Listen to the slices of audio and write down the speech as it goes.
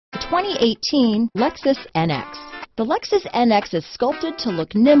2018 Lexus NX. The Lexus NX is sculpted to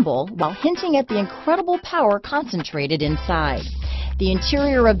look nimble while hinting at the incredible power concentrated inside. The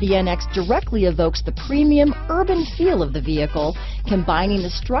interior of the NX directly evokes the premium urban feel of the vehicle, combining the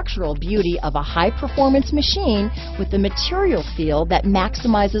structural beauty of a high-performance machine with the material feel that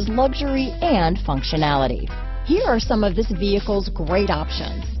maximizes luxury and functionality. Here are some of this vehicle's great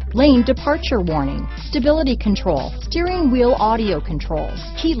options: lane departure warning, stability control, steering wheel audio controls,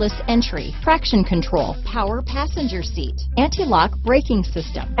 keyless entry, traction control, power passenger seat, anti-lock braking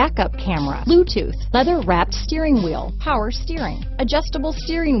system, backup camera, Bluetooth, leather-wrapped steering wheel, power steering, adjustable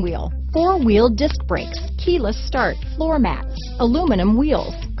steering wheel, four-wheel disc brakes, keyless start, floor mats, aluminum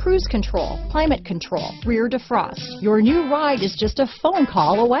wheels, cruise control, climate control, rear defrost. Your new ride is just a phone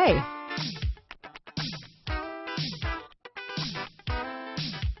call away.